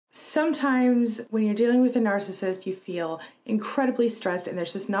Sometimes when you're dealing with a narcissist, you feel incredibly stressed and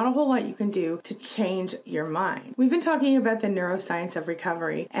there's just not a whole lot you can do to change your mind. We've been talking about the neuroscience of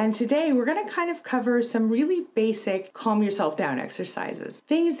recovery, and today we're going to kind of cover some really basic calm yourself down exercises,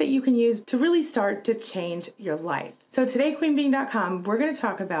 things that you can use to really start to change your life. So today, queenbeing.com, we're going to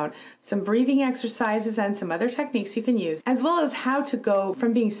talk about some breathing exercises and some other techniques you can use, as well as how to go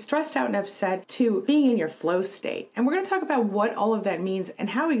from being stressed out and upset to being in your flow state. And we're going to talk about what all of that means and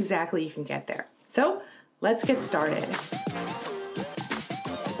how exactly you can get there. So let's get started.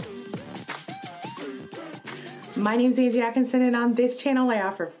 My name is Angie Atkinson, and on this channel I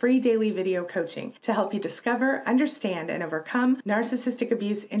offer free daily video coaching to help you discover, understand, and overcome narcissistic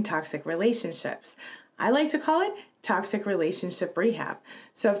abuse in toxic relationships. I like to call it toxic relationship rehab.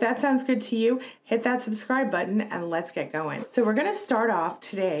 So if that sounds good to you, hit that subscribe button and let's get going. So we're going to start off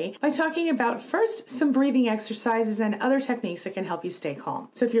today by talking about first some breathing exercises and other techniques that can help you stay calm.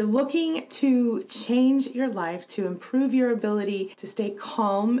 So if you're looking to change your life, to improve your ability to stay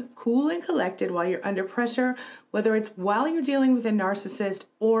calm, cool, and collected while you're under pressure, whether it's while you're dealing with a narcissist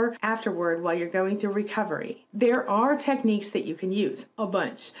or afterward while you're going through recovery, there are techniques that you can use, a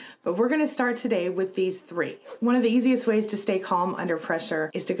bunch. But we're going to start today with these three. One of the easiest ways to stay calm under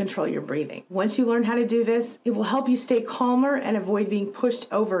pressure is to control your breathing. Once you learn how to do this, it will help you stay calmer and avoid being pushed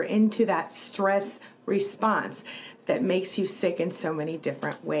over into that stress response that makes you sick in so many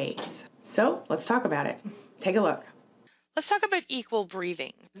different ways. So let's talk about it. Take a look. Let's talk about equal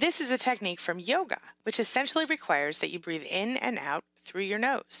breathing. This is a technique from yoga, which essentially requires that you breathe in and out through your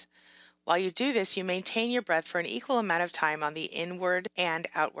nose. While you do this, you maintain your breath for an equal amount of time on the inward and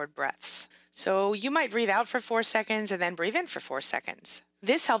outward breaths. So you might breathe out for 4 seconds and then breathe in for 4 seconds.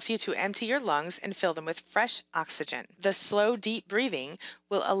 This helps you to empty your lungs and fill them with fresh oxygen. The slow, deep breathing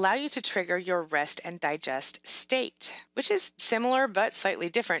will allow you to trigger your rest and digest state, which is similar but slightly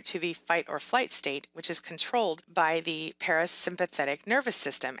different to the fight or flight state, which is controlled by the parasympathetic nervous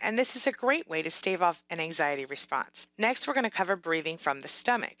system. And this is a great way to stave off an anxiety response. Next, we're going to cover breathing from the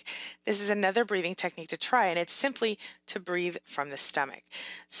stomach. This is another breathing technique to try, and it's simply to breathe from the stomach.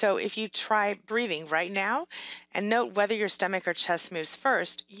 So if you try breathing right now and note whether your stomach or chest moves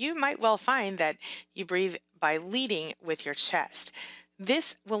first, you might well find that you breathe by leading with your chest.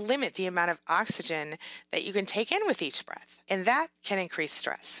 This will limit the amount of oxygen that you can take in with each breath, and that can increase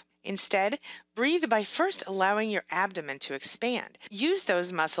stress. Instead, breathe by first allowing your abdomen to expand. Use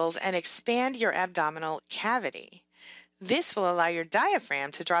those muscles and expand your abdominal cavity. This will allow your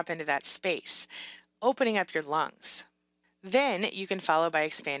diaphragm to drop into that space, opening up your lungs. Then you can follow by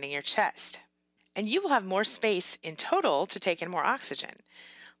expanding your chest, and you will have more space in total to take in more oxygen.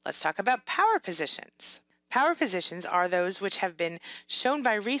 Let's talk about power positions. Power positions are those which have been shown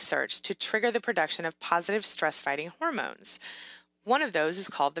by research to trigger the production of positive stress-fighting hormones. One of those is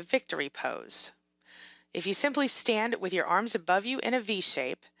called the victory pose. If you simply stand with your arms above you in a V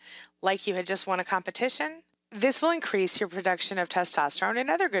shape, like you had just won a competition, this will increase your production of testosterone and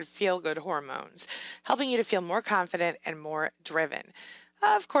other good feel-good hormones, helping you to feel more confident and more driven.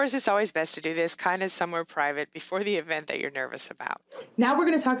 Of course, it's always best to do this kind of somewhere private before the event that you're nervous about. Now we're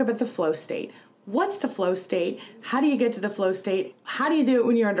going to talk about the flow state. What's the flow state? How do you get to the flow state? How do you do it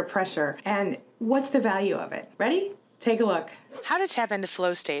when you're under pressure? And what's the value of it? Ready? Take a look. How to tap into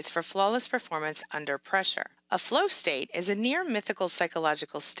flow states for flawless performance under pressure. A flow state is a near mythical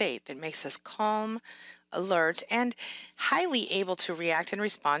psychological state that makes us calm, alert, and highly able to react and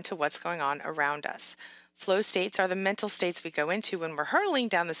respond to what's going on around us. Flow states are the mental states we go into when we're hurtling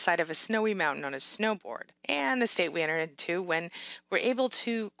down the side of a snowy mountain on a snowboard, and the state we enter into when we're able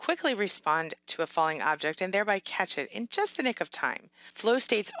to quickly respond to a falling object and thereby catch it in just the nick of time. Flow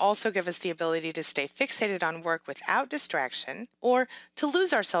states also give us the ability to stay fixated on work without distraction, or to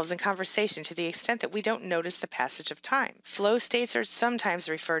lose ourselves in conversation to the extent that we don't notice the passage of time. Flow states are sometimes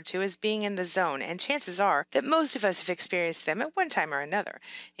referred to as being in the zone, and chances are that most of us have experienced them at one time or another.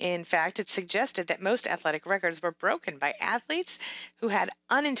 In fact, it's suggested that most athletic records were broken by athletes who had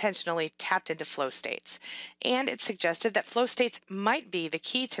unintentionally tapped into flow states. And it suggested that flow states might be the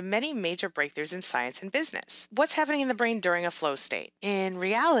key to many major breakthroughs in science and business. What's happening in the brain during a flow state? In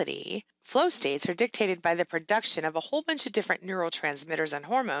reality, flow states are dictated by the production of a whole bunch of different neurotransmitters and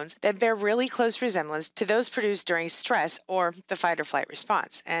hormones that bear really close resemblance to those produced during stress or the fight or flight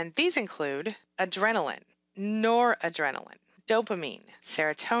response. And these include adrenaline, noradrenaline, dopamine,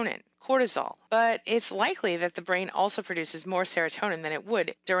 serotonin, cortisol, but it's likely that the brain also produces more serotonin than it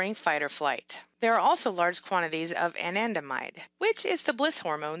would during fight or flight. There are also large quantities of anandamide, which is the bliss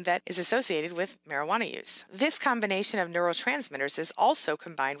hormone that is associated with marijuana use. This combination of neurotransmitters is also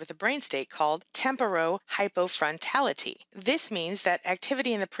combined with a brain state called temporohypofrontality. This means that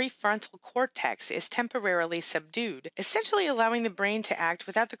activity in the prefrontal cortex is temporarily subdued, essentially allowing the brain to act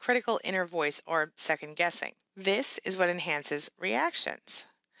without the critical inner voice or second guessing. This is what enhances reactions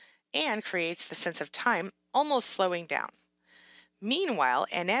and creates the sense of time almost slowing down. Meanwhile,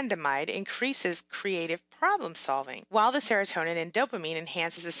 anandamide increases creative problem solving, while the serotonin and dopamine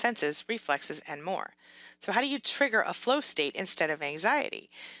enhances the senses, reflexes, and more. So how do you trigger a flow state instead of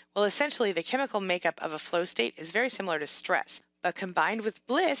anxiety? Well, essentially, the chemical makeup of a flow state is very similar to stress, but combined with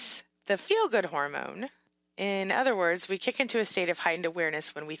bliss, the feel-good hormone. In other words, we kick into a state of heightened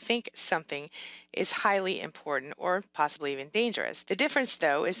awareness when we think something is highly important or possibly even dangerous. The difference,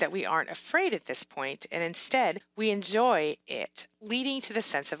 though, is that we aren't afraid at this point, and instead we enjoy it, leading to the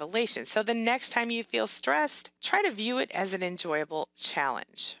sense of elation. So the next time you feel stressed, try to view it as an enjoyable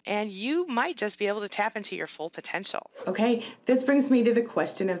challenge, and you might just be able to tap into your full potential. Okay, this brings me to the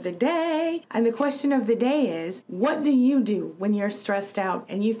question of the day. And the question of the day is, what do you do when you're stressed out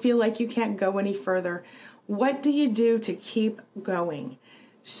and you feel like you can't go any further? What do you do to keep going?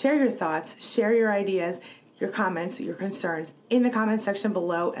 Share your thoughts, share your ideas, your comments, your concerns in the comment section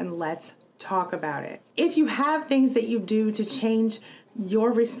below, and let's talk about it. If you have things that you do to change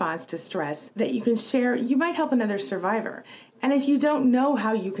your response to stress that you can share, you might help another survivor. And if you don't know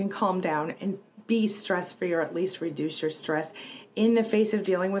how you can calm down and be stress-free, or at least reduce your stress in the face of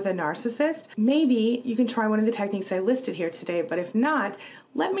dealing with a narcissist, maybe you can try one of the techniques I listed here today. But if not,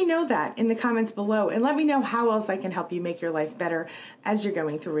 let me know that in the comments below, and let me know how else I can help you make your life better as you're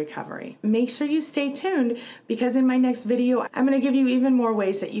going through recovery. Make sure you stay tuned, because in my next video, I'm going to give you even more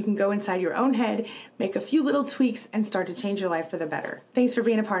ways that you can go inside your own head, make a few little tweaks, and start to change your life for the better. Thanks for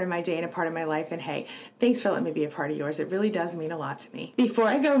being a part of my day and a part of my life, and hey, thanks for letting me be a part of yours. It really does mean a lot to me. Before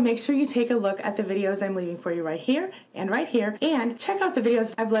I go, make sure you take a look at the videos I'm leaving for you right here, and check out the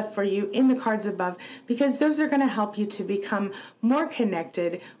videos I've left for you in the cards above, because those are going to help you to become more connected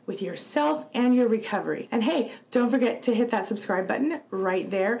with yourself and your recovery. And hey, don't forget to hit that subscribe button right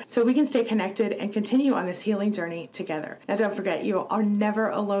there so we can stay connected and continue on this healing journey together. Now don't forget, you are never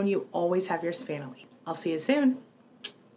alone. You always have your family. I'll see you soon.